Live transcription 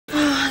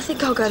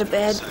think I'll go to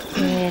bed.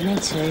 Yeah, me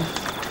too.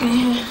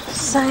 Yeah,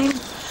 same.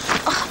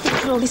 Oh, I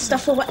put all this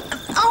stuff away.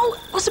 Oh,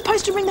 I was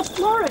supposed to ring the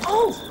florist.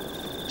 Oh,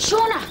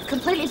 Shauna,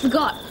 completely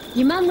forgot.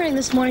 Your mum rang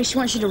this morning. She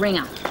wants you to ring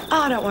her.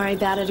 Oh, don't worry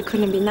about it. It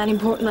couldn't have been that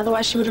important.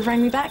 Otherwise, she would have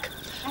rang me back.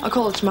 I'll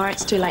call her tomorrow.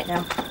 It's too late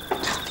now.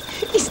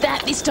 Is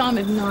that this time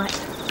of night?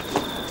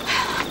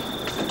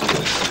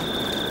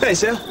 Hey,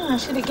 Sal. Oh, I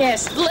should have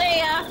guessed.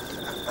 Leah!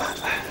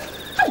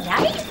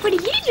 Hello, what are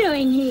you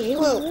doing here?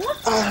 Well,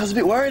 I was a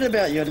bit worried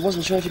about you. I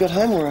wasn't sure if you got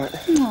home all right.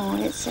 Oh,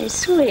 that's so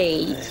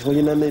sweet. Yeah, well,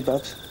 you know me,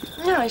 Bubs.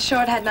 No, I'm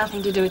sure it had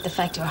nothing to do with the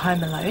fact you're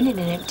home alone in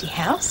an empty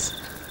house.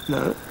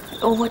 No.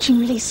 Or watching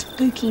really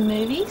spooky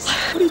movies.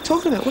 What are you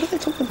talking about? What are they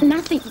talking about?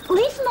 Nothing.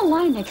 Leave them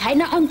alone, okay?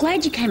 No, I'm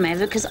glad you came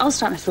over because I was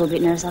starting to feel a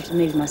bit nervous after the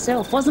movie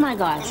myself, wasn't I,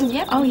 guys?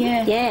 Yep. Oh,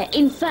 yeah. Yeah,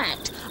 in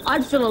fact,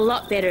 I'd feel a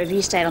lot better if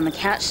you stayed on the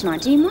couch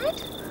tonight. Do you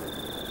mind?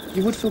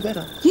 You would feel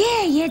better.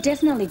 Yeah,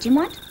 definitely. Do you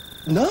mind?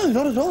 No,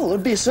 not at all.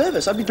 It'd be a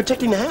service. I'd be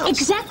protecting the house.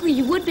 Exactly,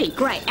 you would be.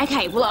 Great.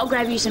 Okay, well, I'll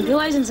grab you some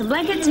pillows and some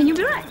blankets and you'll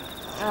be right.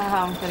 Oh,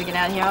 I'm gonna get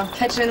out of here. I'll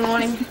catch you in the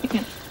morning.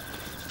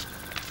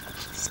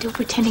 Still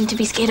pretending to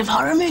be scared of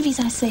horror movies,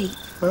 I see.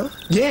 Huh?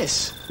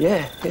 Yes.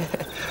 Yeah.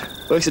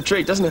 Works a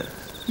treat, doesn't it?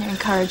 You're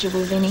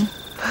incorrigible, Vinnie.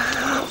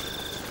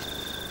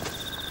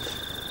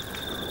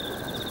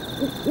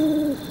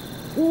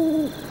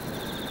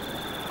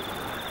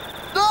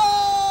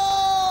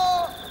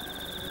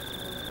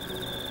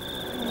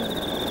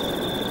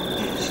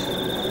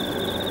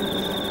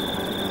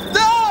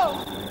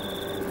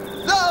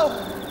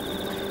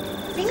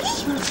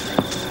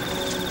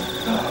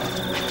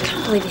 I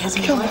can't believe he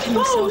hasn't woken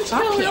himself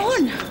up yet.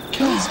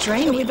 He's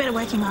dreaming. We better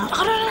wake him up.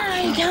 I don't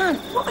know, you can't.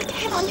 Well, I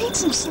can. I need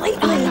some sleep.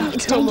 I know,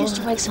 it's dangerous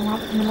to wake someone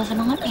up in the middle of a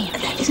nightmare.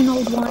 It's an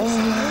old wives'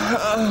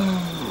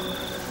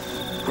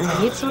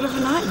 It's sort of a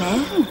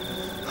nightmare.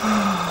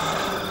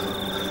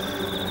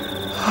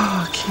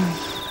 Oh, Kimmy.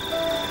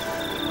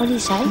 What do you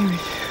say?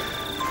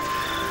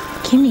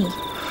 Kimmy.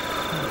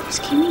 Who's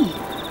Kimmy?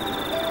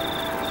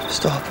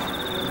 Stop.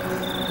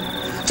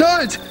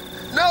 Don't!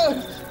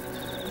 No!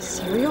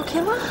 Serial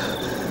killer?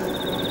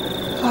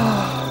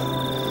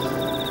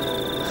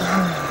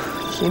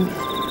 Kimmy.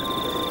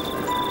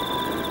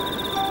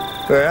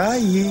 Where are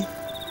you?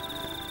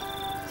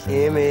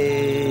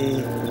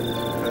 Kimmy.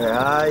 Where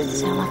are you?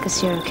 Sound like a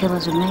serial killer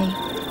to me.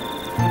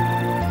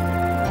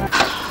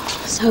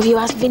 So have you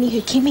asked Vinnie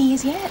who Kimmy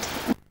is yet?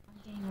 I'm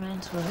getting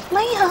around to it.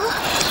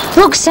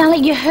 Leah! Look, Sally,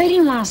 you heard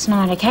him last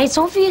night, okay? It's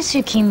obvious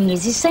who Kimmy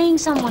is. He's seeing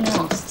someone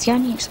else. It's the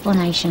only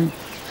explanation.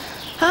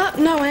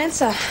 No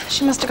answer.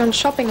 She must have gone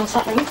shopping or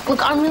something.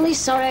 Look, I'm really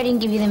sorry I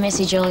didn't give you the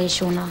message earlier,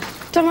 Shauna.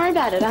 Don't worry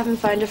about it. I haven't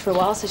phoned her for a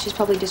while, so she's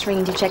probably just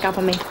ringing to check up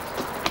on me.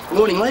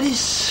 Morning,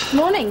 ladies.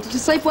 Morning. Did you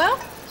sleep well?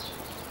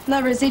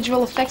 No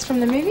residual effects from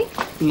the movie?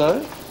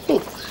 No?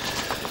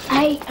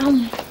 Hey,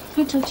 can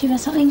I talk to you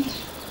about something?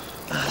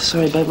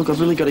 Sorry, babe. Look, I've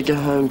really got to go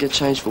home and get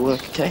changed for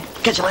work, okay?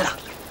 Catch you later.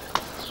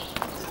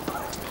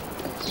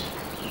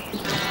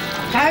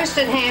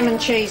 Toasted ham and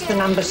cheese for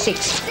number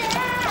 6.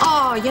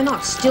 Oh, you're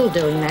not still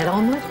doing that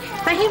omelette?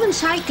 For heaven's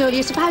sake, girl,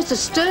 you're supposed to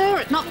stir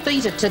it, not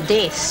beat it to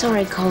death.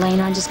 Sorry, Colleen,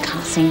 I just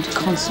can't seem to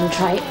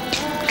concentrate.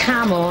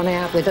 Come on,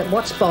 out with it.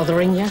 What's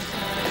bothering you?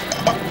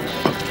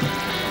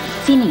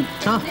 Vinnie.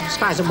 Oh, I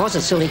suppose it was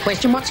a silly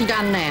question. What's he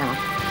done now?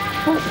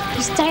 Well,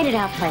 he stayed at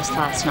our place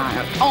last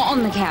night.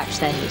 On the couch,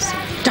 that is.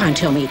 Don't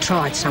tell me he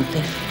tried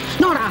something.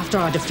 Not after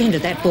I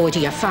defended that boy to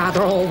your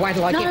father. Oh, wait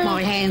till I get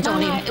my hands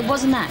on him. No, it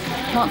wasn't that.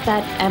 Not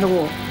that at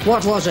all.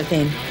 What was it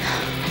then?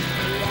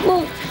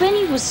 Well, when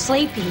he was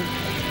sleeping,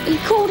 he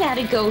called out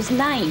a girl's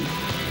name.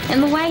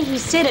 And the way he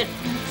said it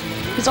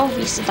was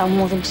obvious that they were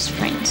more than just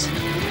friends.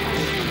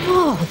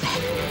 Oh,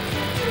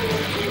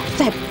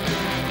 that...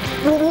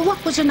 Well,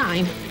 what was her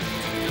name?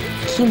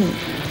 Kimmy.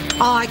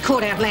 Oh, I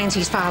caught out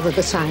Lancey's father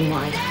the same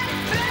way.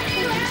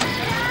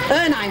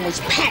 Her name was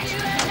Pat.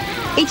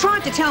 He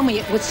tried to tell me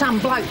it was some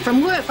bloke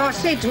from work. I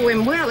said to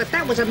him, well, if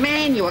that was a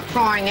man you were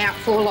crying out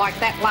for like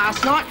that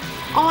last night,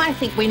 I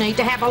think we need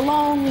to have a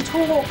long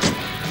talk.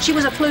 She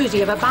was a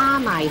floozy of a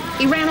barmaid.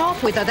 He ran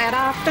off with her that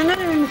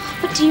afternoon.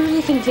 But do you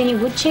really think Vinnie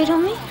would cheat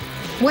on me?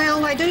 Well,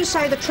 they do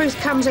say the truth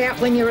comes out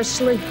when you're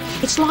asleep.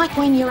 It's like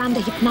when you're under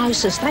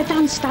hypnosis. They've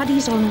done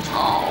studies on it.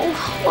 Oh,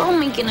 what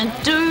am I gonna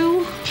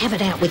do? Have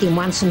it out with him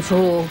once and for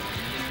all.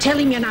 Tell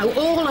him you know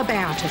all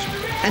about it.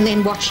 And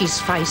then watch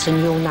his face and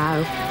you'll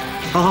know.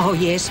 Oh,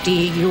 yes,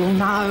 dear, you'll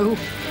know.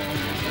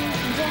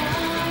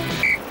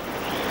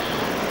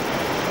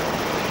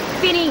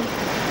 Vinnie.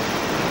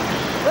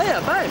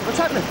 Leah, babe, what's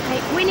happening? Hey,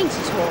 we need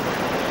to talk.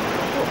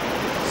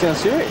 Sounds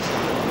serious.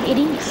 It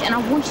is, and I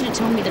want you to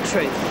tell me the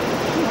truth.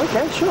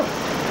 Okay, sure.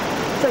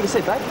 Take a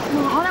seat, babe.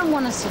 No, I don't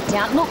want to sit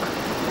down. Look,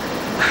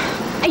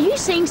 are you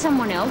seeing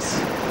someone else?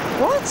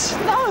 What?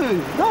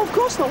 No, of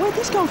course not. Where'd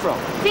this come from?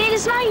 Vinnie,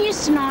 there's no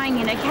use denying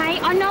it, okay?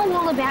 I know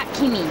all about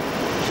Kimmy.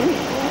 Kimmy?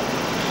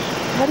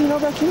 How do you know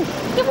about Kimmy?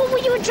 Yeah,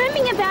 well, you were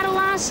dreaming about her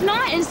last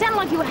night, and it sounded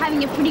like you were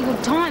having a pretty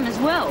good time as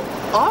well.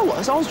 I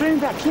was dreaming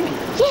about Kimmy.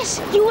 Yes,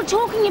 you were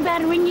talking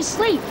about her in your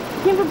sleep.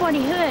 And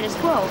everybody heard as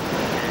well.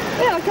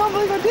 Yeah, I can't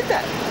believe I did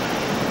that.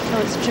 So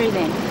it's true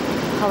then.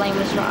 Colleen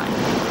was right.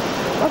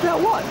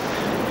 About what?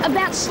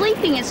 About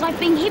sleeping. It's like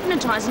being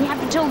hypnotised and you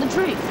have to tell the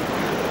truth.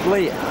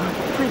 Leah,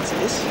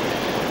 Princess,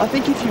 I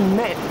think if you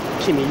met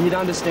Kimmy, you'd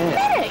understand.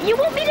 Met her? You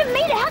want me to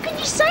meet her? How can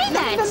you say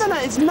that? No,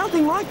 it's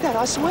nothing like that,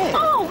 I swear.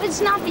 Oh, it's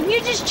nothing. You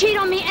just cheat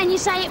on me and you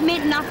say it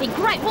meant nothing.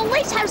 Great. Well, at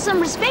least have some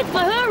respect for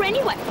her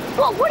anyway.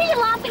 What are you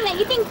laughing at?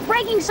 You think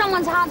breaking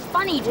someone's heart's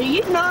funny, do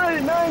you? No,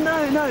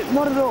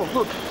 not at all.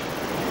 Look,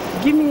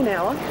 give me an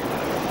hour.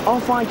 I'll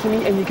find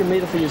Kimmy and you can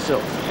meet her for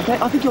yourself, okay?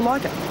 I think you'll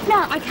like her.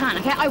 No, I can't,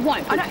 okay? I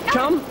won't. I don't.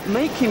 Come,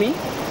 meet Kimmy,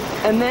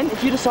 and then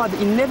if you decide that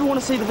you never want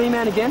to see the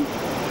V-Man again,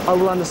 I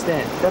will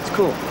understand. That's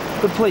cool.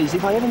 But please,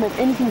 if I ever meant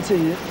anything to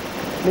you,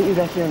 meet me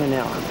back here in an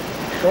hour,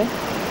 okay?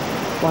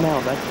 1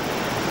 hour, babe.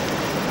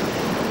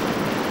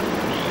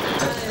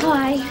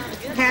 Hi.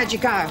 How'd you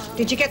go?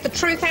 Did you get the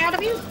truth out of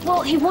him?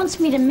 Well, he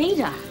wants me to meet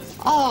her.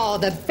 Oh,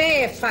 the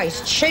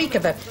barefaced cheek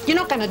of it. You're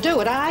not going to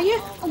do it, are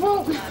you?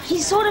 Well, he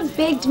sort of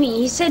begged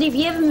me. He said if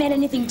he ever meant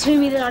anything to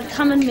me that I'd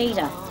come and meet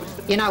her.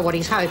 You know what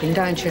he's hoping,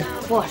 don't you?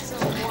 What?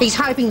 He's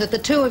hoping that the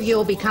two of you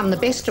will become the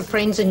best of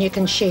friends and you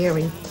can share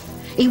him.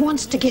 He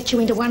wants to get you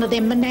into one of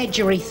them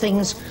menagerie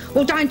things.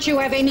 Well, don't you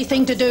have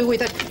anything to do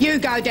with it. You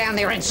go down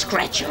there and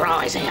scratch your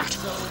eyes out.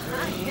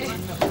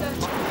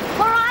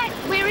 All right,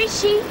 where is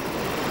she?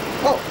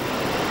 Oh,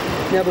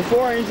 now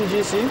before I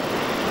introduce you,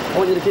 I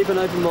want you to keep an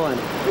open mind.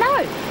 No,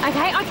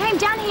 okay, I came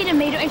down here to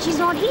meet her and she's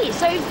not here.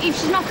 So if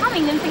she's not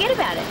coming, then forget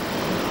about it.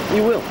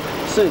 You will,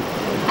 soon.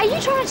 Are you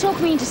trying to talk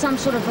me into some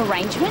sort of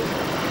arrangement?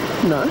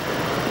 No,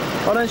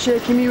 I don't share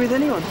Kimmy with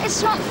anyone.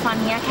 It's not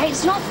funny, okay?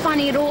 It's not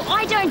funny at all.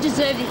 I don't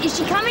deserve it. Is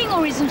she coming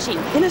or isn't she?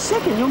 In a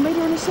second, you'll meet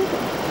her in a second.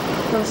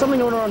 Now,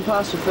 something I want to run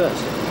past you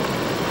first.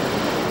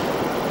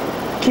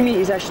 Kimmy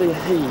is actually a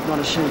he, not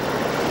a she.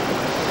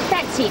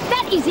 That's it.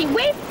 That is it.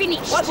 We're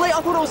finished. What, Leah?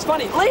 I thought it was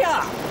funny.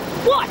 Leah!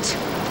 What?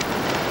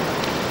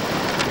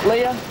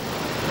 Leah,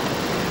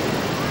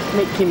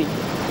 meet Kimmy.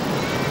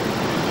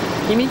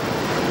 Kimmy,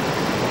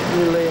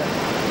 meet Leah.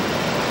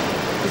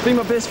 She's been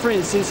my best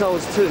friend since I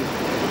was 2.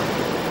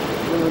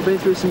 We've been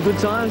through some good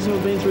times and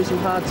we've been through some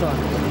hard times.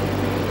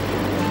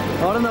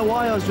 I don't know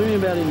why I was dreaming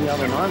about him the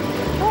other night.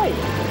 Hey,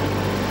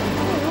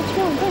 what's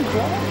going on? Don't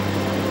cry.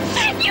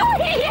 You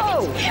idiot!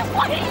 Oh.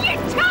 Why didn't you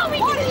tell me?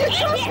 Why didn't you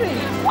trust me?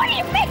 What do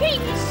you mean,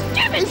 you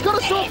stupid? He's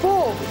got a sore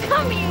fall.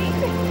 Come here.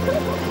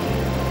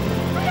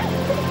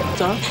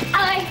 Son?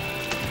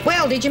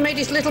 Well, did you meet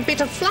his little bit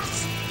of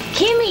fluff?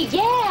 Kimmy,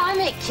 yeah, I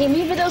met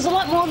Kimmy, but there was a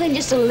lot more than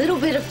just a little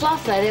bit of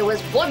fluff though. There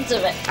was wads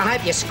of it. I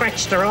hope you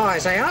scratched her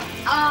eyes out.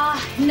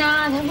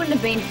 Nah, that wouldn't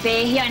have been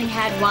fair. He only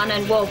had one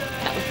and, well,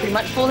 that was pretty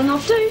much falling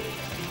off too.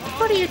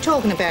 What are you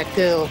talking about,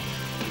 girl?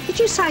 Did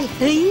you say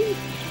he?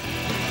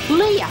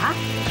 Leah?